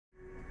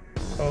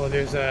Oh,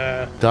 there's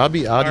a...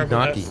 Dobby Adi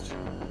Naki.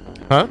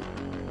 Huh?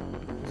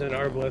 There's an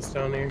arbalest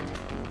down here.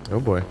 Oh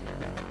boy.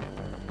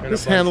 And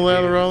Just handle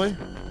that, Arahli.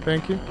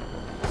 Thank you.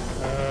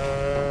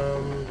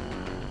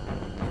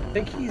 I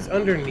think he's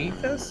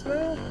underneath us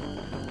now?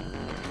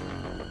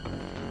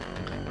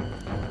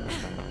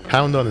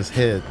 Pound on his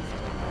head.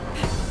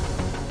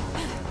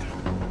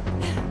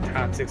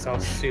 Toxic's all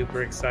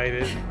super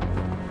excited.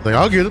 Like,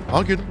 I'll get him,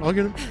 I'll get him, I'll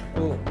get him.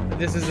 Oh,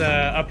 this is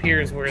up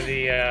here is where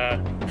the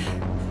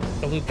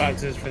loot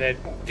box is for that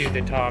dude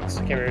that talks. I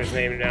can't remember his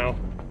name now.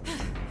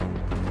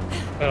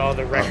 But all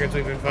the records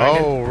we've been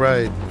finding. Oh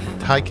right,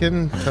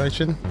 Tychin.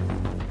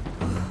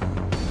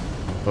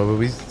 Oh, but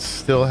we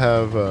still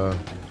have.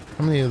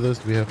 How many of those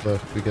do we have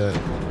left? We got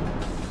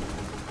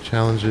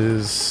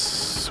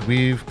challenges.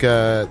 We've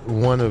got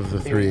one of the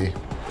 3.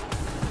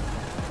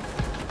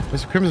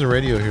 There's a Crimson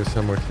Radio here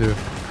somewhere too.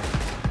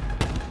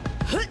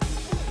 Here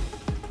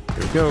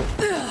we go.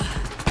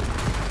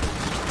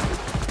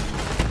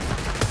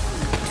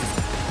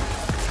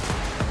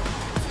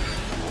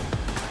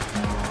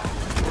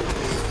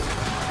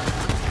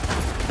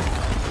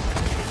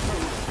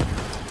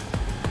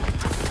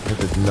 I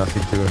did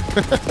nothing to him.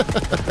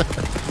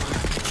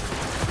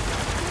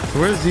 So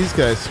where's these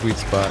guys' sweet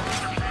spot?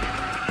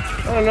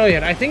 I don't know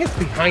yet. I think it's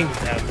behind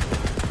them.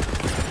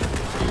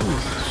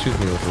 Shoot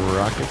me with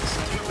rockets.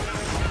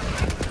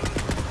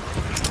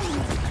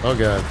 Oh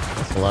god,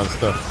 that's a lot of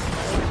stuff.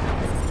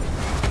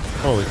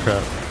 Holy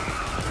crap.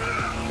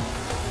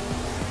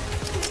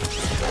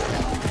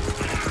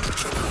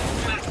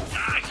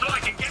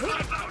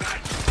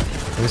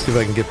 Let me see if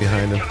I can get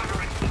behind him.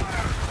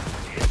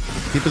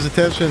 Keep his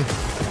attention.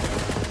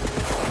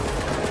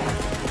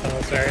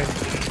 Oh, sorry.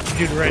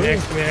 Dude right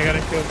next to me, I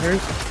gotta kill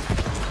first.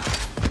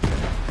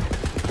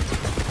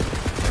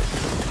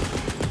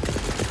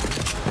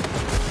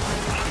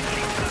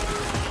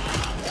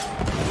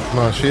 Come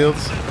on,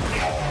 shields.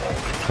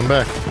 Come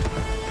back.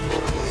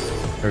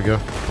 There we go.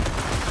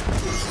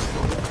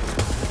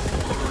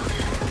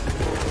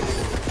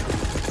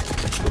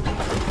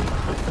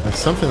 There's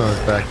something on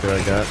his back there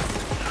I got.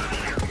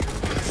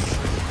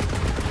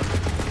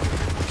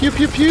 Pew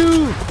pew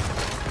pew!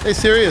 Hey,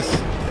 serious.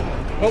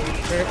 Oh,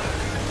 sorry.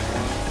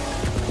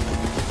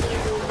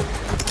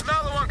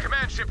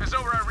 Is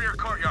over our rear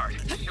courtyard.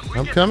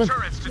 I'm coming.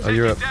 Oh,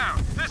 you're up.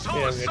 This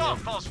whole assault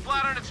falls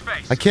flat on its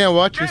face. I can't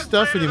watch your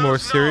stuff anymore,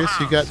 Sirius.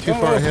 You got too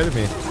far ahead of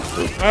me.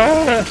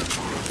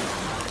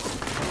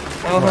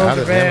 All homes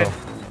are bad.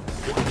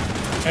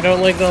 I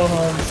don't like all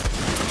homes.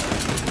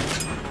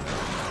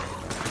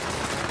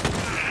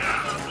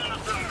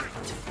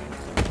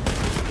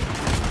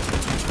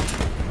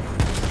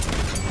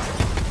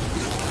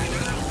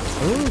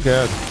 Oh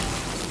god.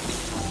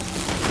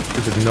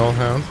 Stupid null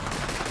hound.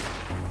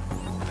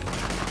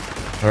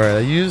 Alright, I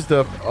used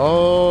up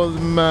all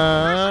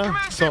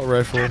my assault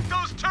rifle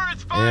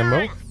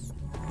ammo.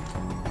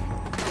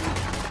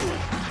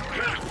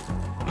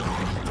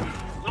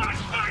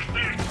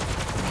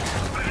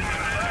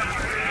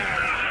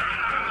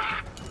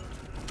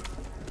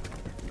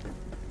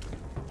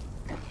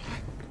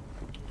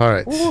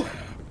 Alright. I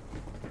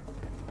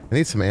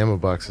need some ammo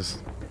boxes.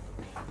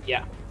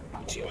 Yeah,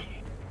 too.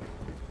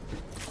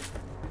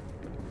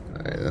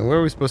 Alright, then where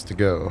are we supposed to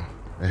go?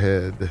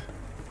 Ahead.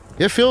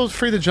 Yeah, feel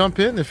free to jump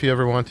in if you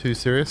ever want to,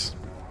 Sirius.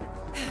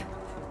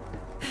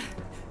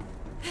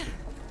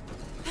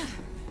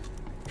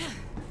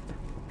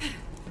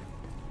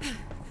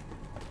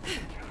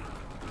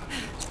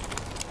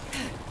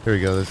 Here we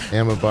go, there's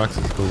ammo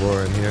boxes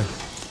galore in here.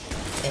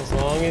 As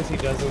long as he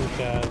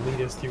doesn't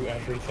lead us through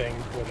everything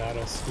without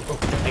us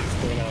things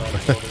going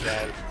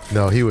on.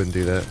 No, he wouldn't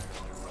do that.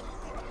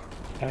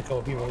 I had a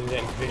couple people do that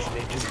in Vision.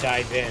 They just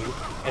dive in,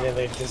 and then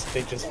they just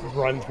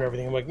run through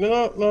everything. I'm like,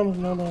 no,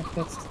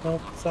 that's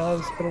not how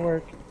it's gonna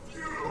work.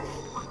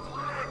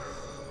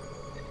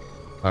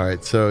 All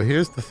right, so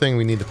here's the thing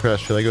we need to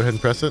press. Should I go ahead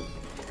and press it?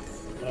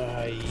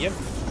 Yep.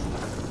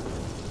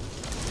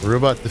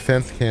 Robot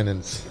defense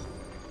cannons.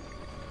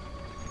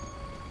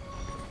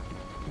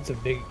 It's a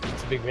big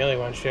melee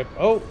one ship.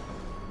 Oh.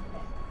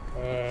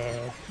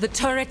 The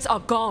turrets are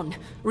gone.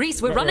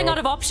 Reese, we're running out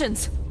of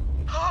options.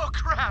 Oh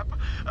crap!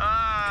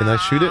 Can I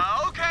shoot it?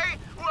 Okay.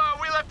 Well,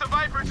 we left the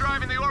Viper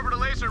driving the orbital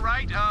laser,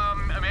 right?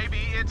 Maybe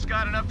it's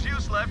got enough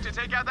juice left to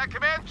take out that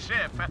command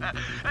ship.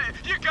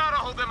 You gotta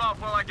hold them off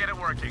while I get it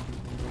working.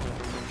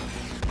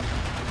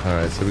 All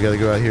right, so we gotta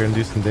go out here and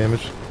do some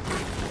damage.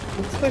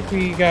 Looks like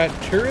we got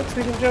turrets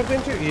we can jump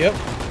into. Yep.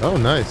 Oh,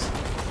 nice.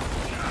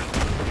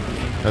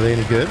 Are they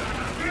any good?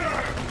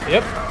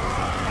 Yep.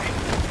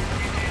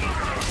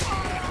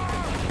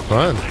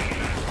 Fun.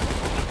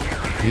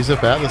 Use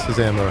up Atlas's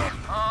ammo.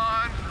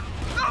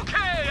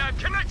 Okay, I've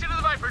connected to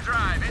the Viper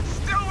drive. It's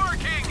still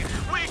working.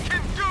 We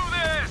can do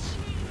this.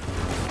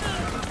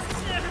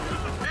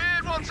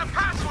 It wants a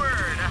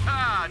password.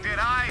 Did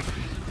I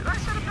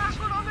set a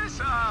password on this?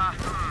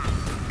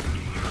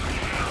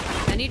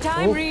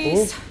 Anytime,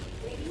 Reese.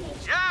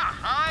 Yeah,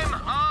 I'm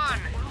on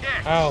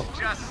it. Ow.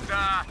 Just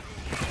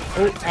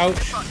Oh,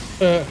 ouch.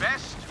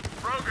 Best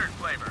Frogurt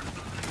flavor.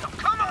 Oh,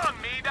 come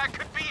me, that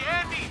could be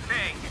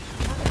anything.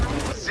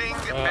 Zing,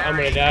 I'm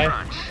gonna die.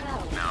 crunch.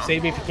 No.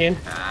 Save me if you can.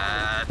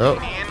 Oh.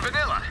 Tea and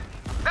vanilla.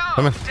 No,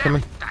 Come on, damn come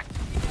on. it.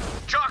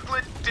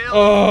 Chocolate dill.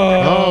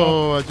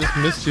 Oh, I just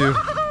missed you.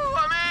 Woohoo,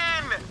 I'm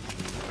in.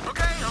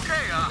 Okay.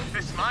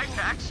 This might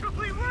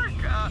actually work.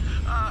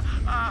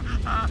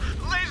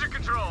 Laser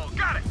control.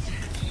 Got it.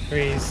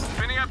 Freeze.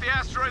 Spinning up the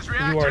asteroid's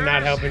reactors. You are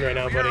not helping right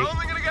now, buddy. We're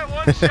only gonna get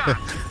one shot.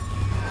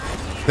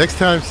 Next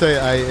time, say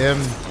I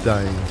am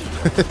dying.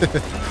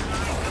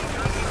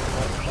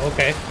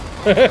 Okay.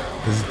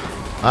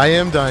 I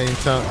am dying.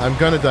 I'm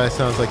gonna die.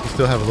 Sounds like you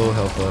still have a little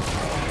health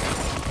left.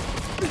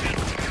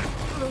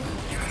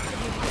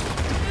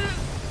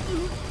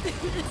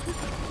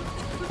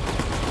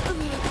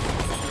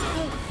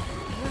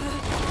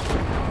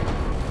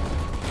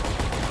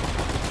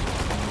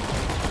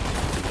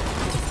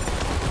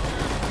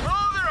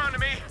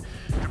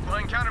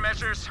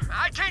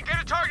 I can't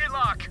get a target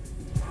lock.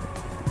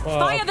 Well,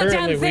 Fire the damn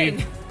apparently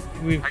thing.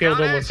 we've killed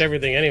almost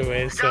everything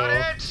anyway, so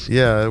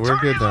Yeah, we're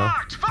good now.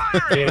 Locked.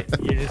 Fire it.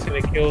 you're just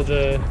gonna kill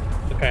the.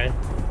 Okay.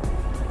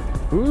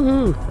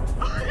 Woohoo!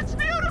 It's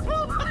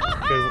beautiful.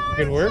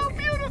 Good work. So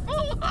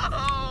beautiful.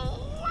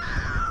 Oh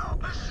wow!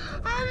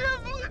 I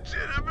am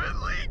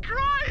legitimately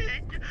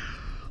crying.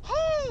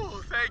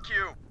 Oh, thank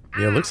you.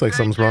 Yeah, it looks like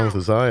something's wrong with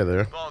his eye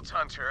there. Vault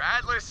Hunter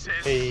Atlas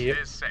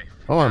is safe.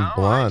 Oh, I'm Now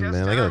blonde, I just,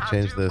 man. I gotta have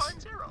change to this.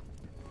 find Zero.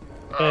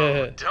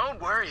 Oh, don't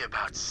worry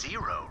about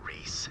Zero,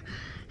 Reese.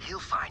 He'll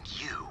find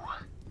you.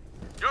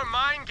 Your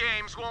mind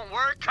games won't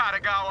work,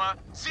 Katagawa.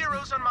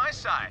 Zero's on my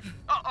side.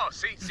 Oh,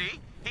 see?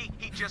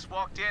 He just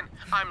walked in.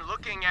 I'm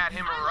looking at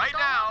him right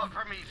now.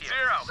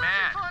 Zero,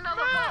 man.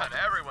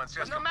 Everyone's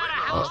just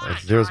completely lost. Oh,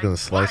 Zero's gonna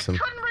slice him.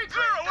 Zero,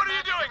 what are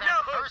you doing? No.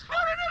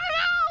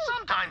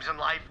 Sometimes in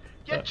life,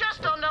 you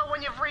just don't know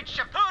when you've reached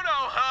your...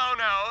 Oh,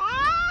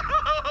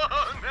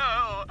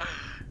 no.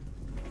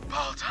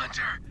 Vault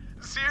Hunter,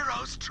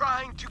 Zero's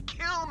trying to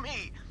kill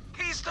me.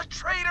 He's the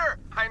traitor.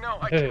 I know,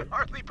 I can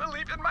hardly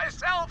believe it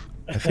myself.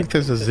 I think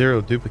there's a Zero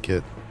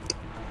duplicate.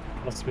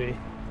 Must be.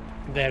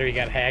 That or he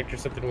got hacked or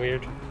something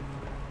weird.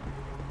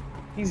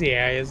 He's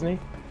AI, isn't he?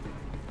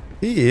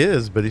 He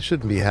is, but he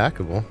shouldn't be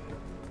hackable.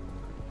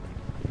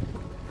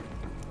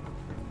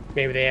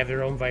 Maybe they have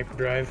their own Viper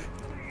drive.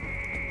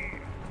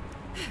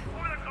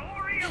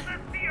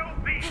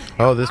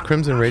 Oh, this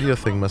Crimson Radio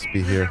thing must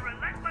be here.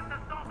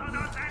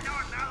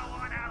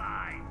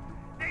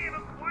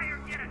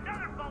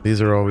 These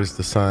are always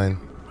the sign.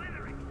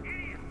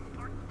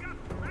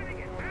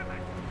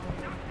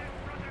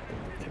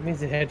 That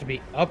means it had to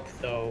be up,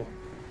 though.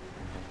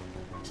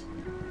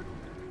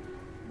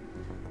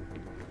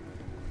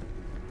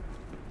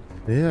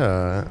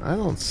 Yeah, I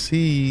don't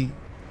see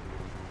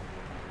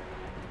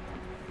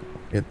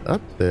it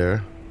up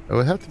there. It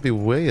would have to be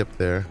way up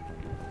there.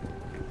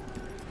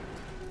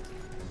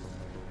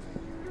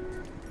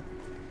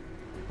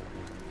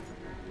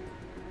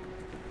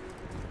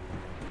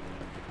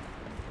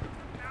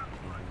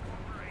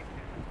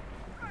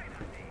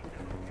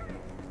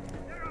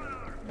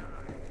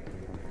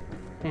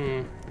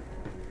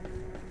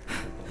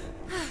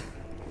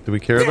 Do we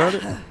care about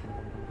it?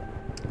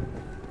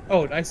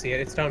 Oh, I see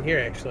it. It's down here,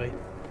 actually.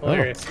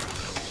 Hilarious.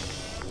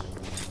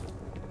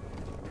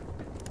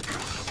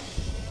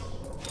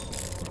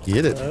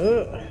 Get it.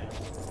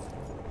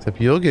 Except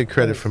you'll get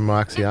credit from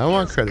Moxie. I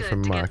want credit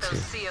from Moxie.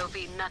 COV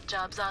nut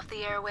jobs off the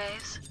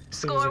airwaves. There's a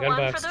Score gun one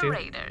for box, the too.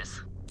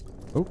 Raiders.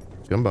 Oh,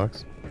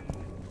 gunbox.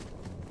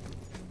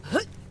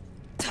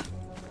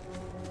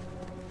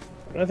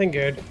 Nothing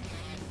good.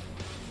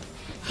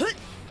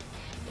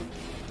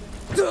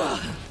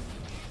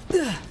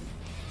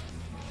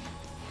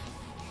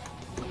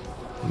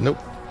 Nope.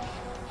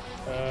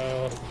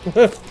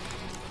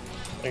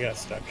 I got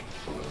stuck.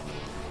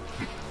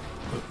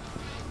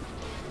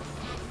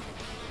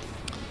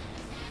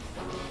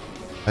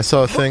 I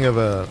saw a thing of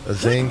a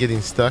Zane getting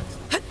stuck,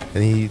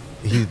 and he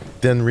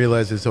then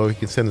realizes, oh, he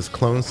can send his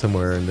clone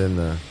somewhere, and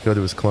then go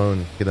to his clone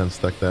and get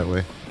unstuck that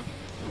way.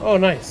 Oh,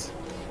 nice.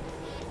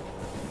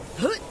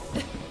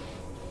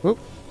 Whoop.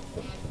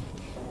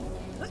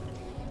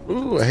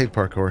 Ooh, I hate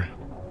parkour.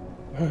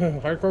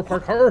 Hardcore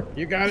parkour.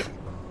 You got it.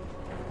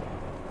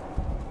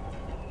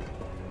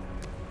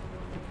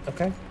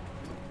 Okay.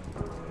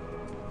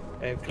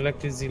 I've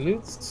collected the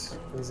loots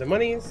and the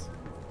monies.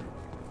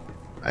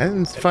 I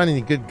didn't find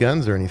any good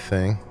guns or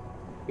anything.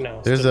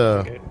 No. There's still a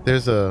nothing good.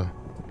 there's a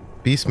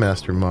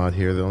Beastmaster mod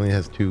here that only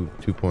has two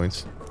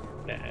points.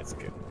 Nah, that's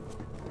good.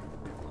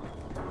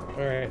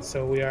 Alright,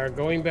 so we are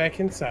going back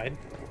inside.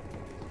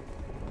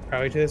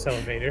 Probably to this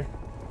elevator.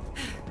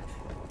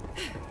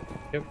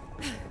 Yep.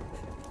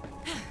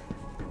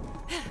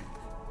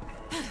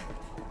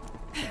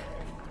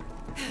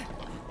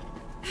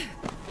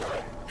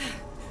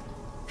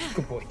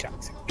 Good boy,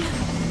 Toxic.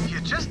 You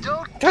just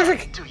don't Toxic!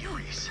 get it, do you,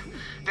 Reese?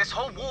 This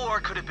whole war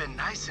could have been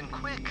nice and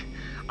quick.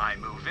 I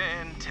move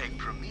in, take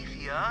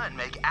Promethea, and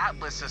make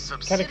Atlas a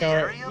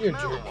subsidiary of you're a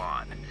jerk.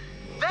 Melowan.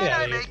 Get Then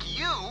outta I here. make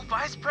you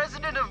vice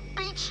president of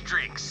Beach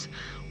Drinks.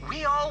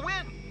 We all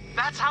win.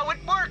 That's how it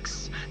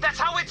works. That's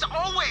how it's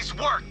always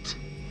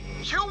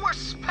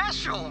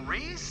special,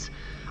 Reese.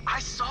 I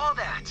saw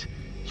that.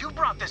 You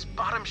brought this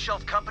bottom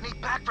shelf company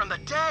back from the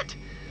dead.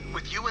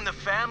 With you in the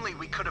family,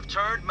 we could have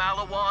turned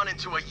Malawan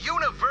into a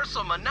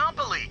universal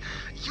monopoly.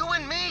 You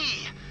and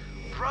me.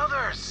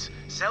 Brothers,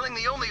 selling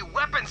the only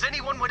weapons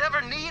anyone would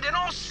ever need in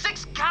all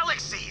 6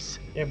 galaxies.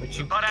 Yeah, but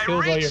you But I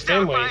killed all your reached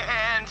out family. my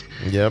hand.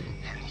 Yep.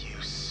 And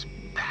you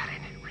spat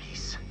in it,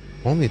 Reese.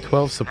 Only 12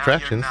 Now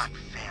subtractions. you're not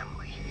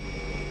family.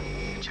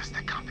 You're just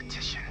a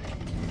competition.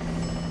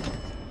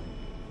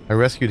 I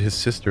rescued his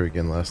sister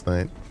again last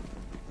night.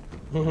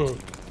 Ooh,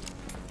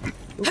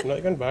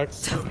 another gun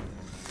box.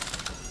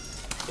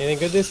 Anything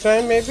good this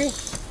time, maybe?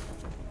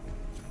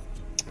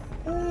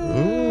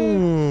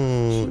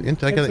 Ooh,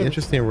 I got an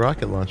interesting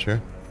rocket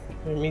launcher.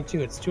 Yeah, me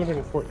too. It's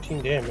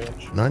 214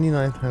 damage.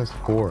 99 times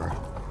 4.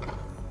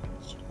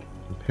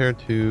 Compared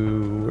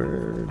to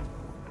where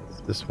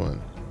is this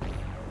one?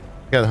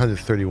 I got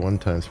 131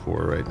 times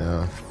 4 right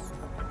now.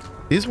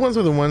 These ones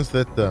are the ones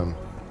that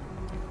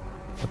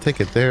I'll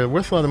take it. They're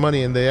worth a lot of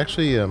money, and they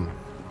actually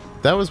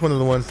that was one of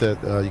the ones that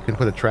you can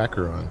put a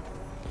tracker on.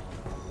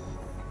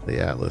 The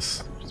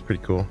Atlas, which is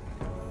pretty cool.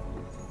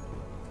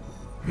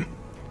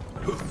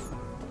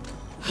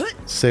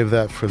 Save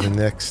that for the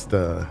next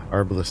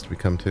arbalist we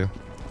come to.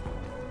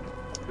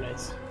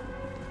 Nice.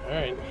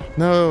 Alright.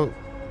 No.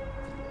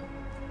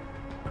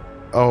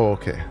 Oh,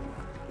 okay.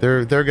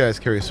 Their guys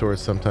carry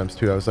swords sometimes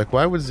too. I was like,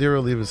 why would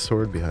Zero leave his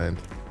sword behind?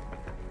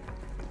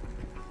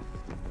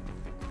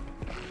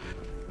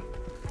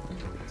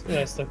 It's a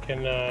nice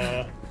looking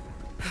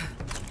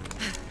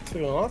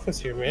office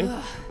here,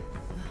 man.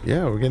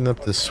 Yeah, we're getting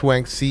up to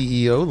swank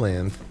CEO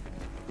land.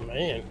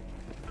 Man.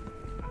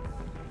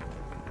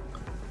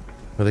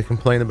 Where they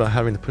complain about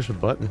having to push a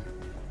button.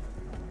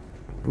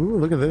 Ooh,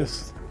 look at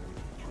this.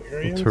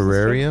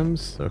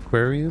 Terrariums?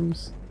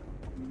 Aquariums.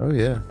 Oh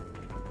yeah.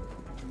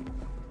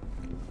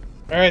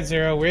 Alright,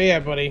 Zero, where you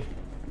at, buddy?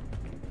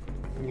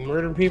 You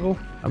murdering people?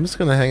 I'm just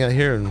gonna hang out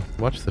here and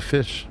watch the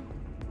fish.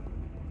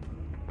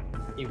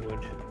 You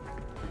would.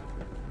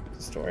 Is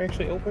the store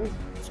actually open?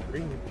 It's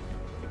green.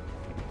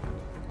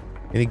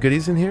 Any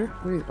goodies in here?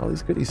 Wait, all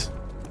these goodies.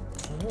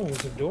 Oh,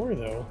 there's a door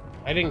though.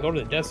 I didn't go to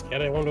the desk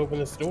yet. I wanted to open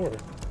this door.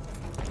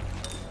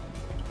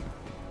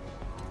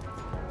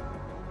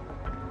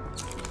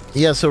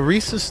 Yeah, so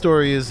Reese's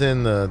story is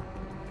in the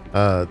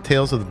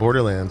Tales of the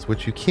Borderlands,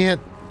 which you can't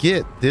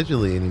get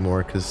digitally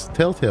anymore because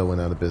Telltale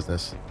went out of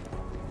business.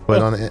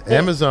 But on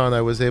Amazon,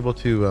 I was able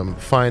to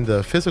find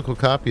a physical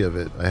copy of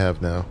it. I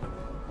have now.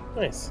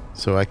 Nice.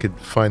 So I could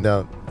find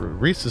out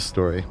Reese's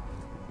story.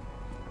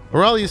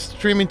 Arahli is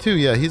streaming too.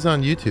 Yeah, he's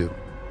on YouTube.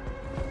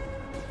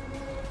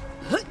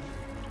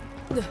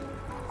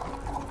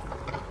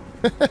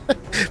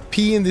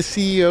 Pee in the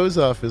CEO's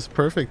office.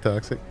 Perfect,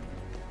 Toxic.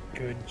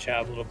 Good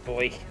job, little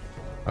boy.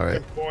 All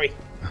right. Good boy.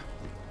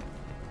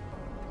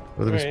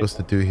 What are we supposed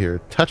to do here?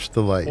 Touch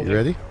the light. You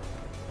ready?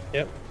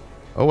 Yep.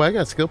 Oh, I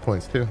got skill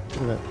points too.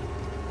 Look at that.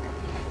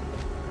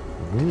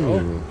 Ooh.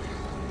 Oh.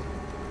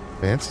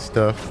 Fancy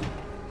stuff.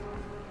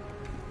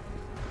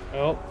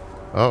 Oh.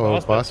 Uh-oh,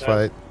 boss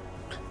fight.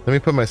 Let me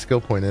put my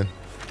skill point in.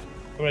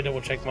 I'm gonna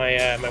double check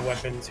my my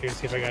weapons here,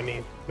 see if I got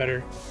any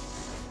better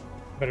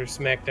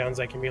smackdowns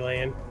I can be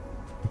laying.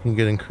 You can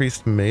get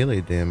increased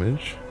melee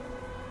damage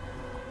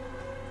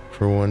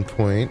for 1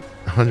 point,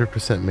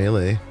 100%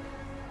 melee.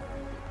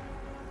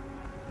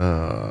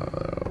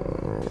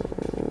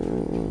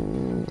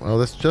 Oh,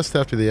 that's just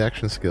after the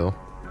action skill.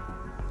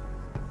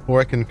 Or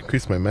I can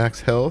increase my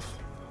max health.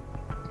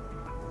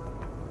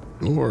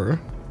 Or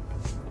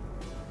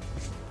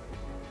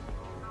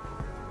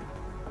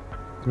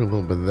do a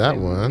little bit of that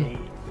one.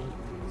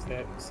 Use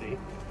that. See.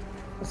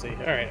 We'll see.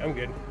 Alright, I'm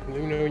good. Let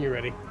me know when you're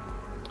ready.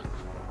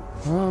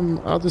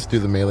 I'll just do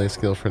the melee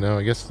skill for now.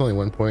 I guess it's only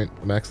 1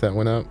 point. Max that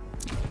one out.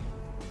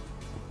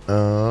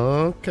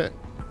 Okay.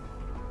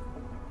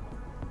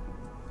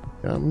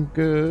 I'm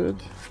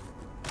good.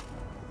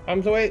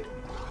 I'm to wait.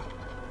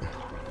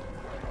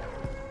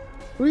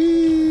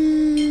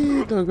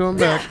 Whee! Don't go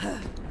back.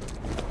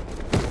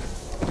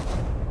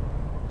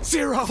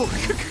 Zero!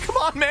 Come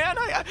on, man!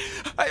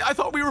 I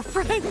thought we were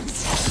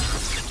friends!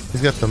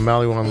 He's got the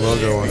Maliwan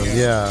logo on him.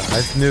 Yeah,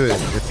 I knew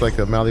it. It's like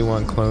a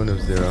Maliwan clone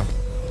of Zero.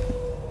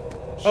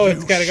 Oh,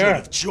 it's got a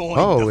guard.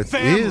 Oh, it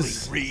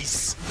is.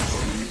 Reese.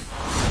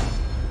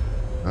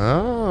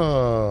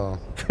 Oh.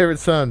 Favorite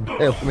son,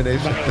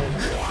 elimination.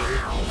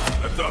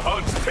 Let the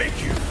hunt take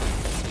you.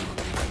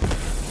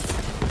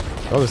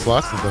 Oh, there's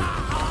lots of them.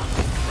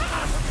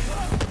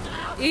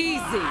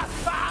 Easy.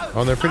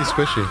 Oh, they're pretty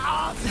squishy.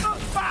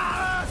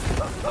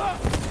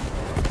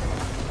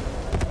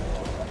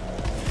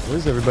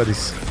 Where's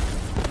everybody's?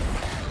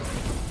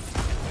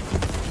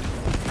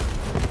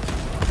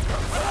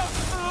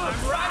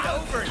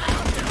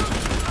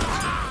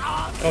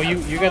 Oh,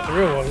 you got the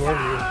real one,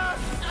 weren't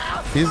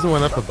you? He's the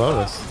one up above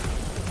us.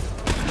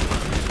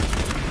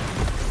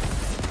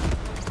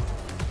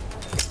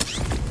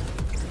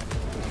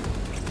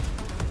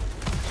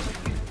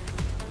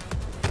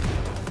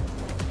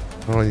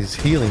 Oh, and he's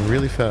healing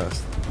really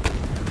fast.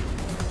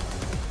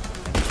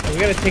 We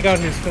gotta take out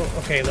his...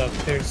 Okay, look.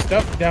 There's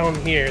stuff down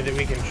here that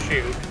we can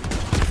shoot.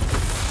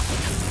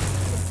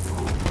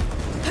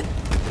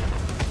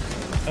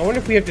 I wonder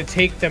if we have to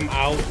take them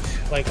out,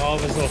 like all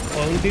of his little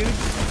clone dudes?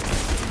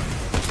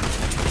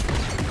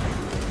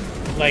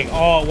 Like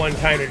all at one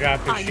time to drop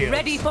his shields. I'm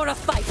ready for a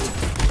fight.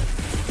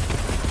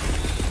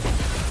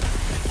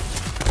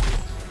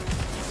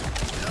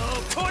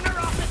 No, corner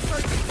off it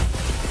first.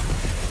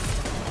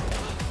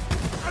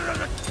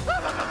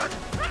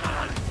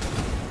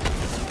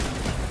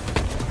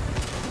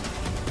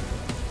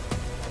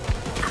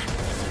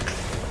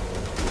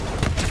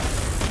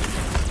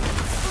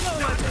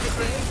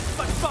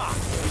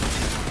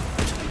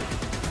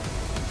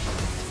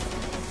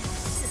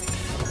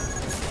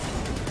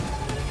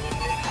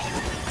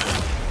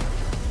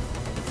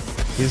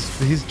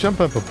 He's jump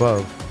up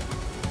above.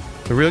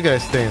 The real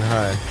guy's staying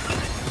high.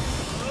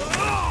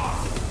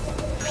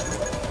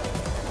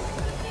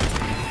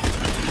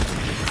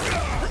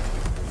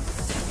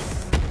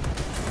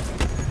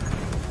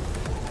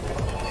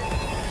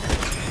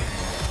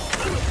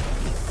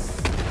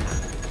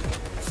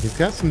 He's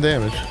got some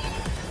damage.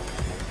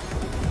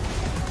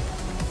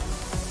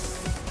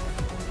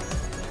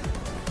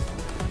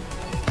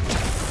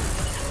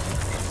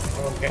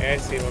 Okay, I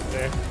see him up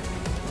there.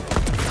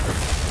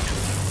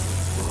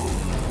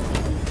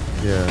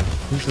 Yeah,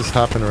 he's just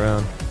hopping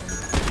around.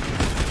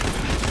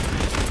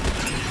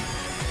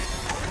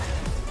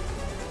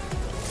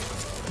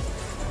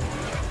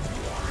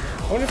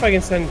 I wonder if I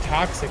can send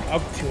Toxic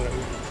up to him.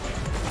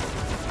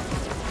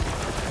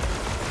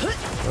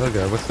 Oh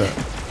god, what's that?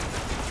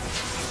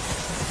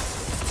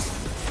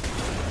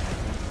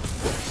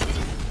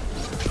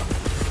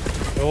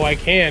 Oh, I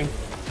can.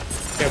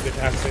 Grab the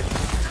Toxic.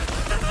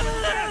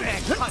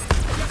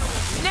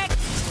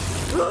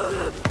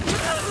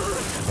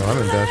 Oh, I'm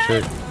in bad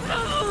shape.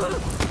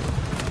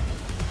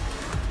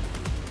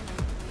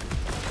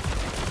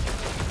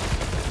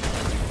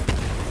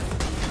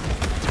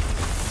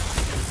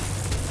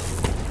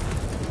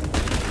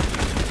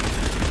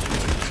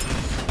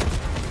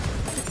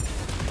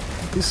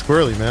 He's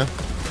squirrely, man.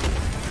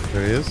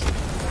 There he is.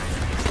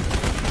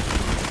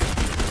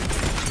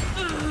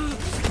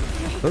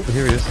 Oh,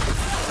 here he is.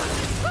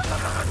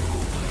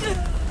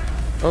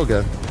 Oh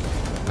god.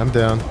 I'm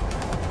down.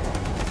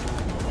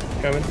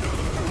 Coming.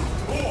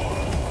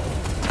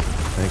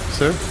 Thank you,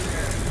 sir.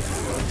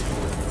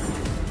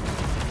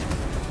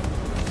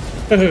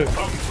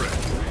 Come, friend.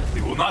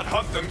 They will not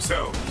hunt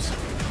themselves.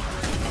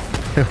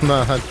 They will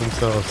not hunt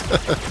themselves.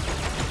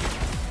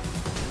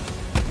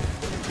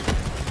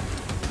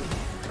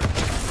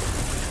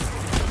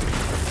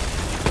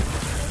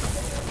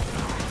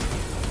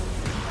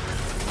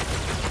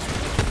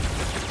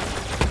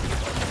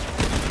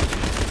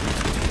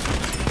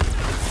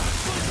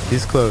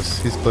 He's close.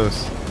 He's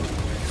close.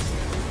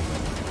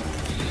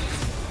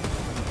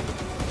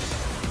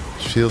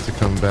 Shields are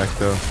coming back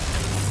though.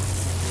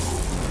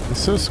 He's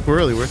so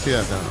squirrely. Where's he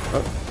at now?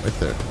 Oh, right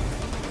there.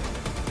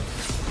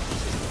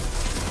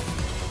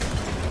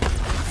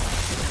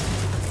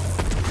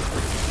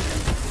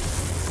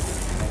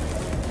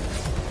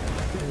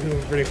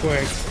 Moving pretty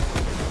quick.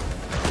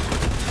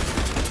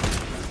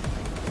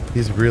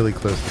 He's really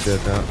close to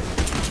dead now.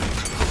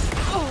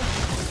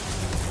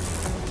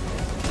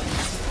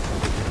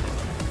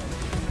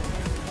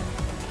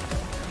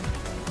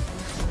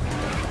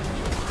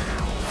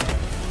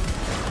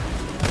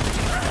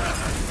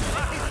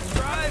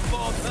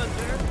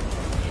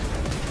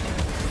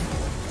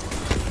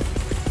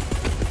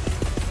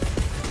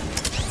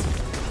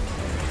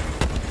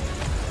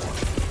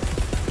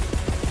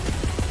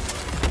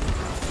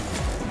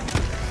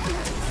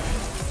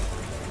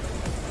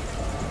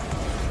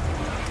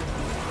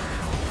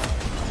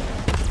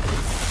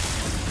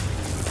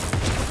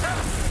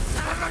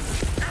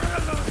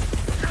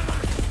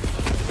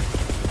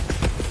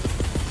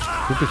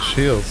 Look at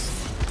shields.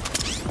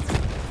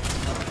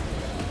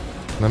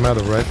 And I'm out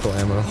of rifle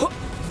ammo.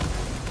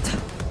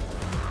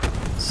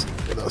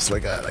 What else do I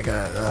got? I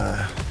got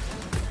oh,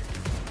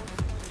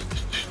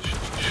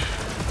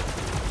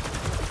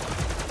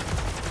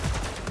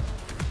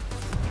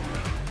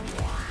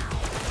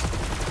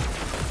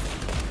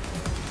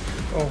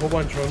 a whole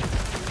bunch of them.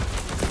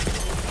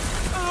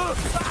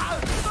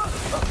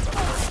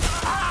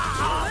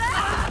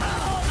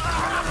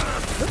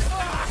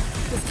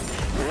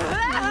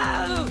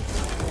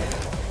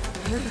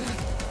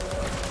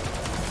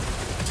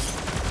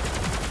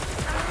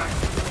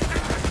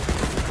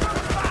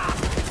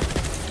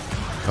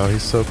 Oh,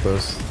 he's so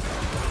close.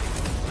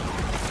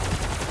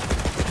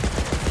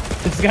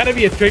 It's got to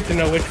be a trick to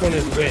know which one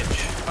is which.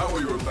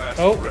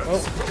 Oh,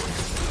 oh.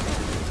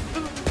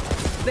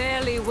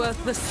 Barely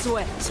worth the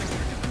sweat.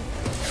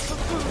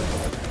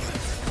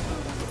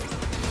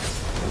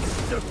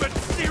 Stupid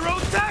zero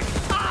tech!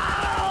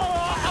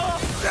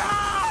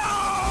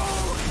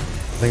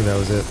 I think that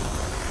was it.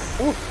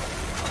 Ooh.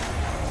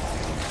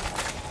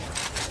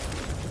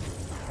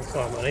 That's a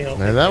lot of money. I'll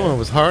Man, take that one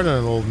was hard on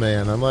an old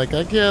man. I'm like,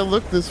 I can't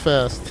look this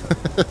fast.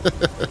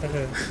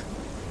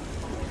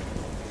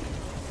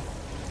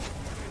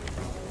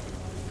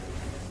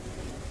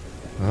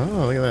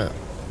 Oh, look at that.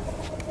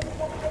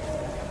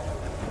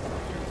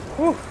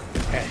 Whew.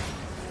 Okay.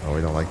 Oh,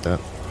 we don't like that.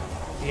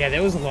 Yeah,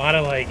 there was a lot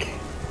of like,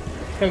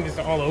 kind of just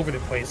all over the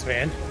place,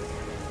 man.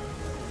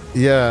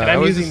 Yeah,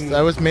 And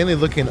I was mainly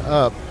looking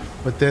up,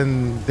 but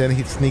then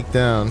he'd sneak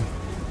down.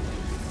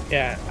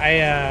 Yeah,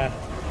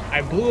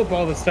 I blew up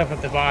all the stuff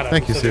at the bottom.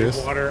 Thank you, so there's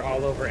Sirius. water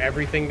all over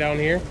everything down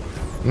here.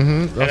 Mm-hmm.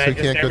 And Also, you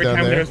can't go every down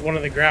time there. there was one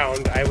on the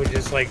ground, I would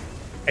just like,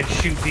 I'd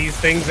shoot these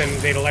things and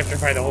they'd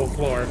electrify the whole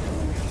floor.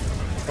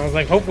 I was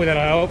like, hopefully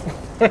that'll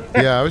help.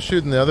 Yeah, I was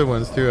shooting the other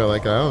ones too. I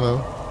don't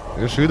know.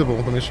 They're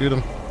shootable. Let me shoot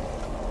them.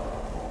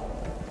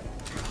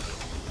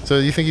 So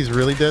you think he's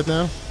really dead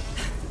now?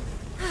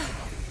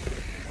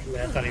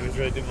 I thought he was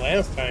really good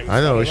last time.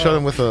 I know. We shot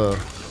him with a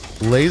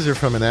laser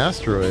from an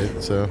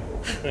asteroid. So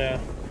Yeah.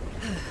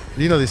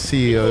 you know these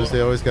CEOs,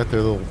 they always got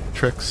their little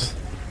tricks.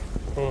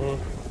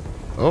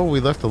 Oh, we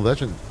left a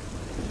legend.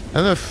 I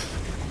don't know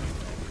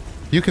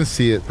if you can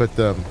see it, but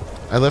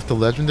I left a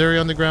legendary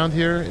on the ground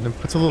here, and it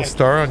puts a little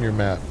star on your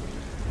map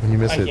when you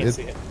miss I it. can't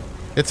see it.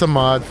 It's a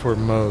mod for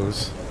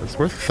Moe's. It's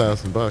worth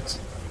 $1,000.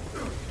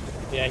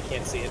 Yeah, I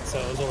can't see it, so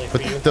it was only for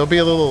But you. there'll be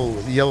a little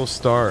yellow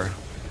star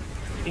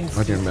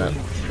on your map.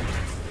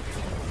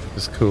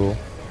 It's cool.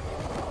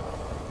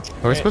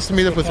 Are we supposed to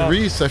meet up with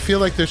Reese? I feel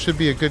like there should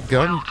be a good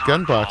gun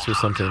box or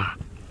something.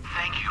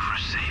 Thank you for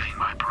saving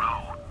my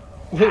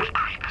bro. That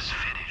creep is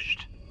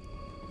finished.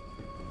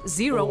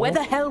 Zero, where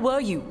the hell were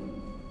you?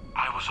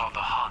 I was on the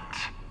hunt.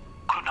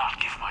 Could not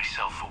give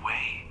myself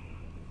away.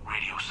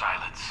 Radio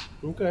silence.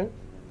 Okay.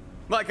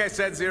 Like I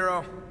said,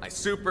 Zero, I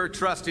super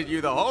trusted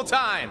you the whole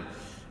time,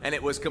 and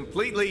it was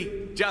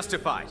completely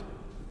justified.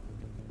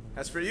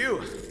 As for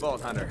you,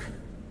 Vault Hunter,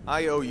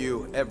 I owe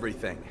you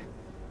everything.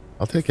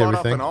 I'll take Fought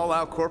everything. off an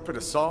all-out corporate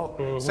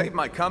assault, saved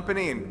my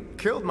company, and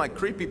killed my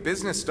creepy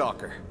business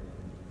stalker.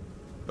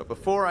 But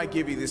before I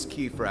give you this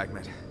key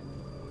fragment,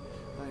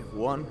 I have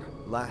one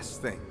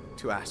last thing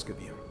to ask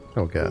of you.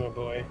 Oh Oh god.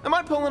 boy. Am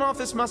I pulling off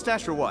this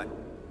mustache or what?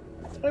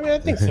 I mean, I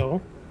think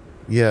so.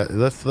 Yeah,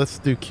 let's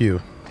do Q.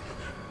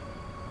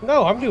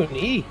 No, I'm doing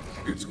E.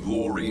 Its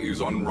glory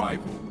is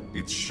unrivaled,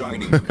 its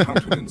shining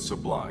countenance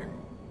sublime.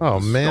 Oh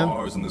The man.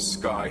 stars in the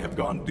sky have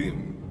gone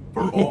dim,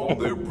 for all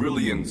their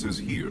brilliance is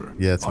here.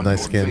 Yeah, it's a on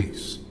nice your skin.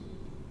 face.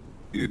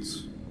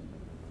 It's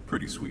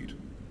pretty sweet.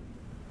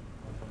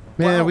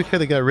 Man, Wow. we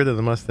could have got rid of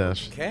the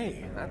mustache.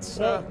 Okay, that's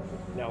No.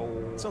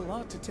 it's a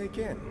lot to take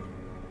in.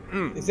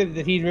 He said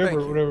that he'd remember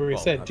Thank you, whatever we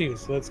Vault said Hunter. too,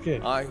 so that's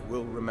good. I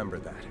will remember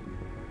that.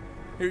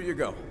 Here you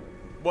go.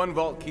 One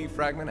vault key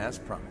fragment as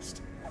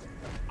promised.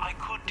 I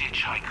could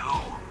ditch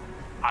haiku.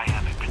 I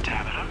have a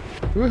pentameter.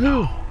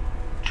 Woohoo!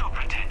 Too We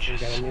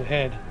pretentious. got a new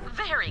head.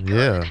 Very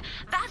good. Yeah.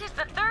 That is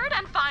the third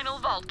and final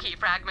vault key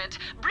fragment.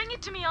 Bring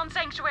it to me on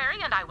Sanctuary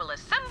and I will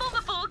assemble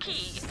the full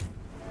key.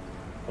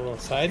 A little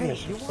side Hey,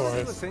 mission you for want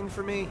to do a us. thing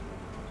for me?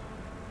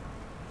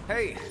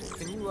 Hey,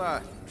 can you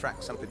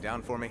track something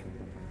down for me?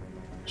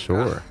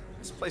 Sure.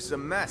 This place is a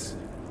mess.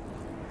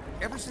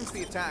 Ever since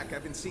the attack,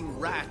 I've been seeing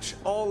Ratch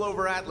all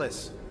over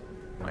Atlas.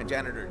 My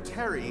janitor,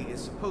 Terry,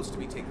 is supposed to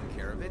be taking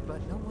care of it,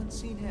 but no one's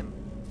seen him.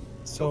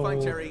 So, Go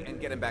find Terry and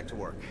get him back to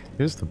work.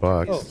 Here's the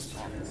box. oh,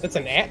 that's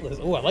an Atlas.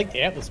 Oh, I like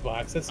the Atlas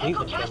box. That's neat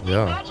looking.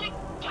 Yeah. Magic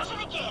does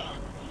it again.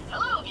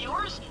 Hello,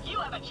 viewers. You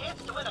have a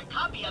chance to win a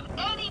copy of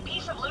any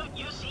piece of loot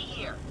you see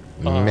here.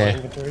 Oh, Meh.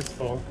 inventory's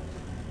full.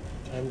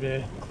 Time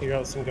to clear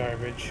out some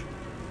garbage.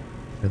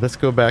 Yeah, let's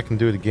go back and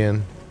do it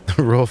again.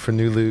 Roll for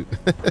new loot.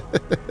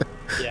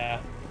 Yeah.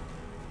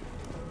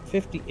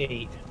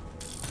 58.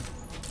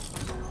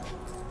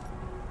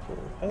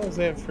 How was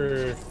that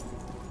for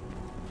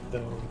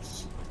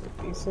those?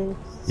 Decent?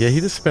 Yeah, he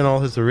just spent all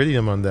his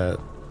iridium on that.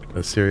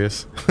 That's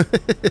serious.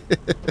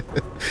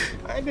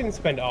 I didn't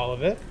spend all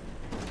of it.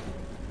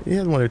 He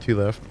had one or two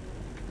left.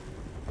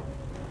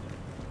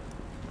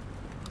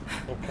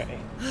 Okay.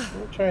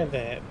 We'll try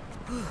that.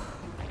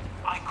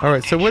 All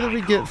right, so what did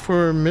we get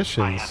for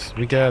missions?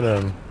 We got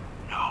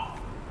No.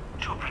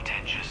 Too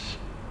pretentious.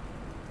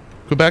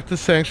 go back to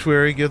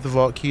Sanctuary, give the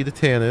vault key to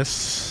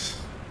Tanis,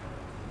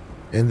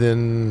 and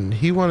then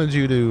he wanted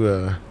you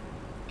to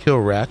kill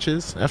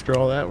Ratches. After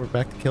all that, we're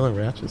back to killing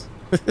Ratches.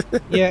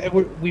 Yeah,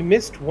 we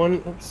missed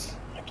one. Oops.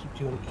 I keep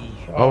doing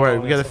E. All right,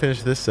 we got to that's-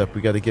 finish this up.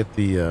 We got to get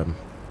the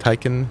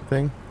Tycoon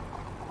thing.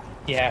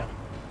 Yeah.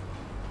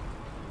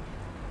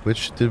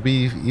 Which did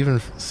we even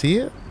see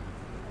it?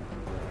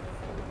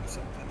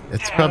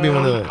 It's probably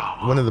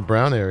one of the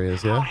brown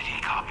areas, How yeah. did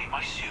he copy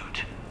my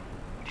suit?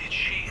 Did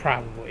she?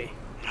 Probably.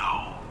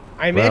 No.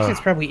 I imagine Wow.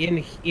 it's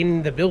probably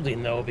in the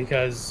building though,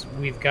 because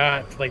we've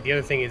got like the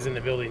other thing is in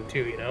the building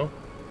too. You know.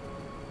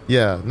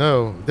 Yeah,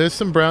 no, there's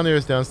some brown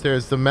areas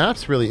downstairs. The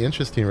map's really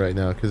interesting right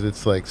now because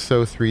it's like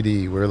so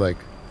 3D. We're like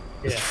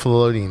it's Yeah.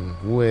 floating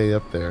way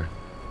up there.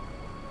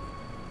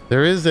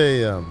 There is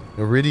a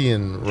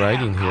Iridian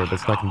writing here, but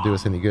it's not going to do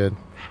us any good.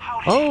 How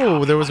did he Oh,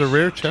 copy there was my a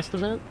rare suit? chest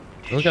event.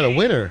 We got a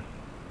winner.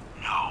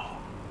 No.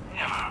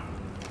 Never.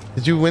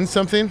 Did you win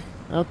something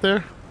out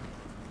there?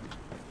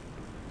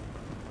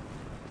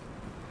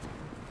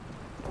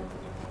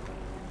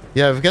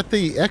 Yeah, I've got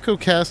the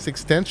EchoCast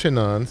extension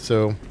on,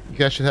 so you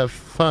guys should have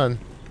fun.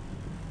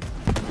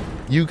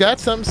 You got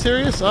something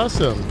serious?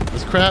 Awesome.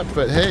 It's crap,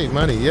 but hey,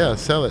 money. Yeah,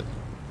 sell it.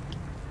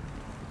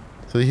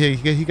 So he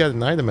got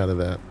an item out of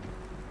that.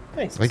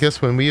 Nice. I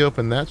guess when we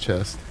open that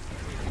chest.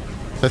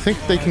 I think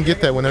they can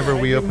get that whenever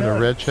we open a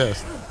red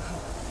chest.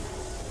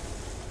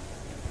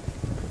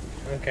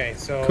 Okay,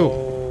 so...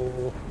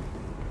 Cool.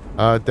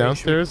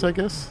 Downstairs, I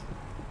guess?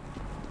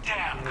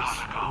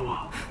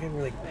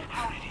 Really,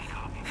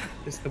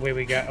 this is the way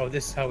we got... Oh,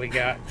 this is how we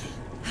got...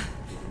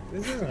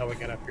 This isn't how we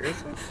got up here,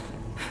 is it?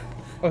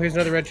 Oh, here's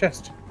another red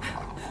chest.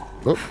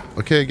 Oh,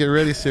 okay, get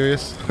ready,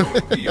 Sirius.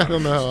 I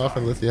don't know how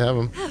often unless you have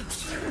them.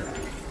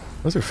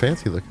 Those are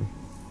fancy looking.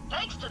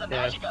 Thanks to the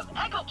magic of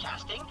echo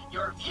casting,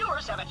 your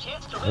viewers have a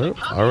chance to win a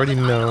copy already of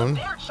an item known. of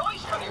their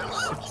choice from your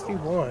loot.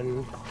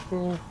 61.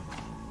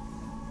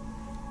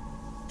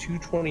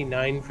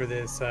 229 for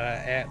this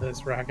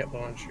Atlas rocket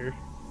launcher.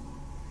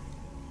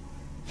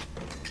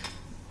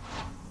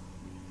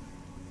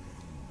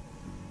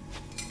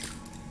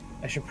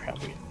 I should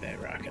probably get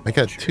that rocket launcher. I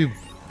got 2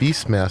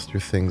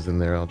 Beastmaster things in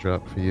there I'll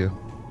drop for you.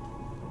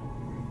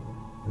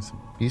 There's a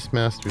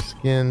Beastmaster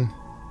skin,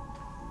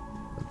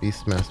 a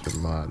Beastmaster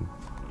mod.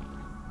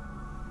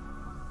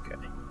 Okay.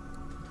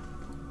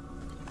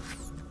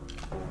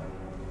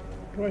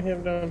 What do I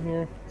have down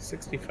here?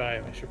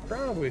 65. I should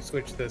probably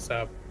switch this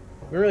up.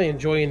 I'm really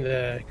enjoying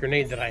the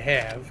grenade that I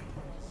have.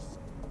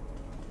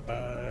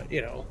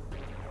 You know.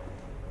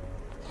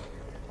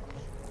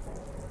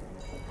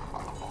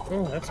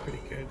 Oh, that's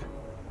pretty good.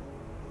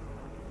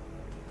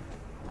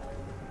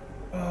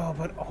 Oh,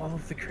 but all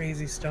of the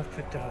crazy stuff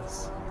it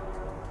does.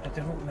 I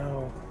don't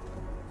know.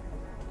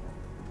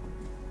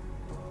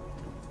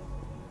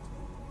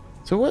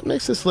 So what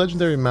makes this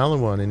legendary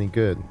Malawan any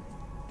good?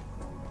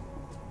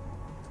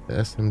 The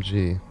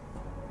SMG.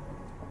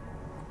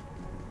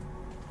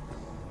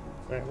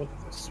 Alright, look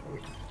at this one.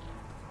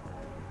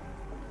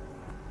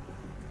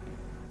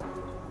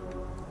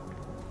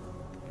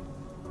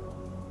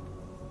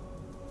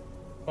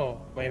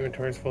 Oh, my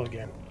inventory's full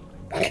again.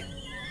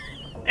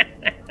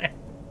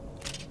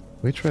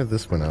 We tried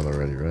this one out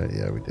already, right?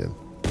 Yeah, we did.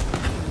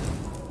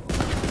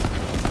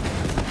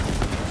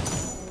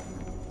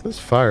 There's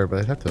fire, but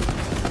I'd have to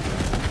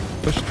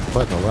push the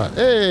button a lot.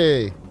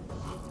 Hey!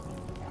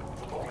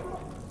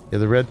 Yeah,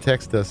 the red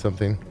text does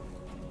something.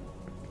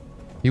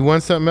 You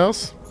want something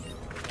else?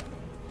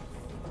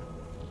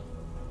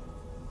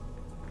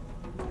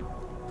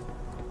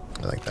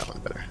 I like that one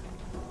better.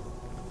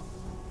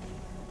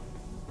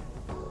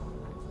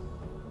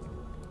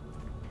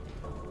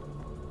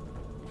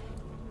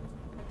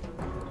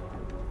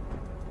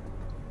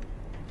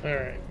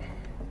 Alright.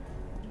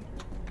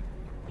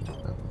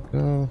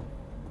 Go.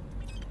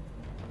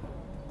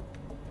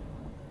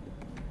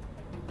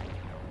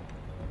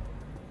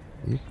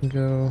 You can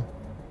go.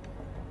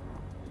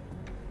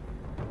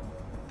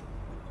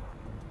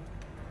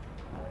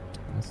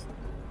 That's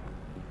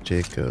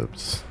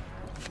Jacobs.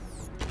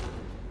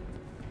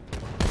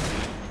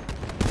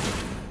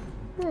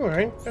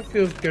 Alright, that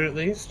feels good at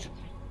least.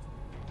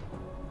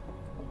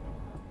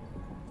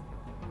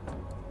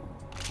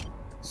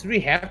 So do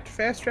we have to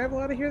fast travel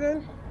out of here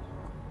then?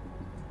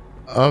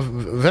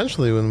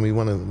 Eventually, when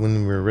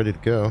we're ready to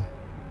go.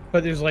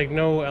 But there's like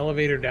no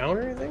elevator down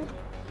or anything?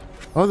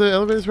 Oh, the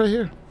elevator's right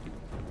here.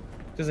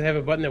 Does it have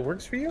a button that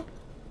works for you?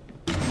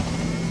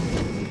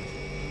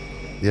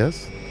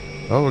 Yes.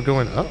 Oh, we're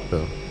going up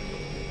though.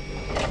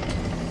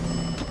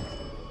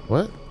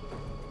 What?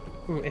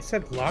 It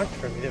said locked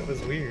for me. That was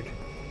weird.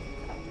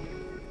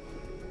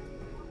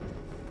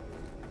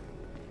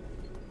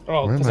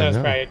 Oh, Where because am I I was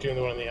now? probably doing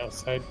the one on the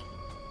outside.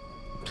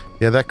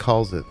 Yeah, that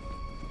calls it.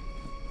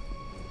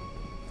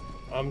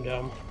 I'm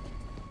dumb.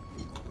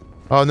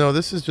 Oh no,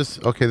 this is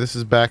just okay. This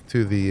is back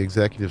to the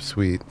executive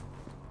suite.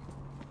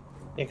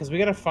 Yeah, because we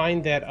gotta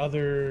find that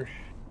other.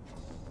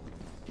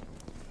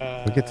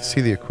 We get to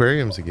see the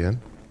aquariums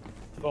again.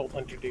 Vault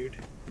Hunter dude.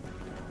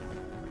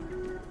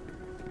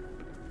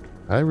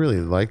 I really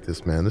like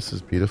this, man. This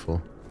is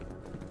beautiful.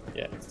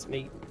 Yeah, it's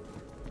neat.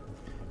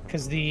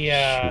 Because the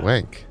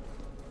Wank.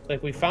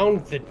 like we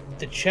found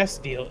the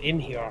chest deal in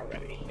here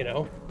already, you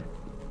know.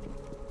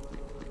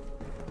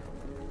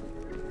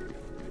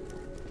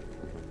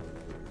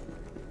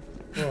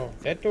 Oh,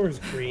 that door's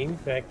green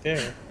back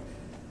there.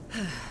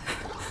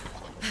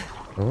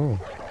 Oh.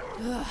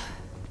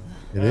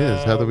 It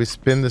is. How do we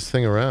spin this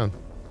thing around?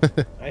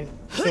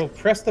 So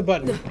press the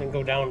button and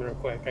go down real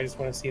quick. I just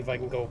want to see if I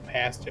can go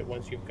past it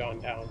once you've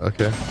gone down.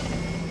 Okay.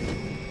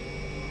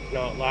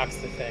 No, it locks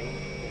the thing.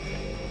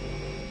 Okay.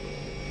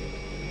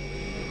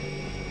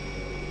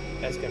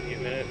 That's gonna be a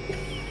minute.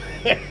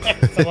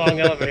 It's a long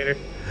elevator.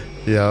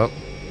 Yep.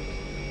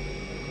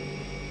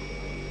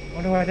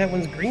 Wonder why that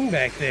one's green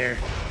back there.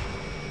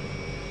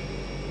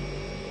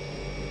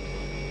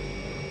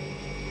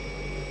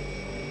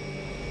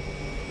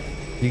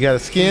 You got a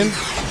skin?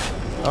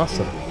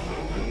 Awesome.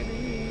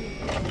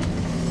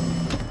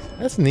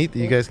 That's neat that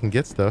you guys can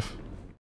get stuff.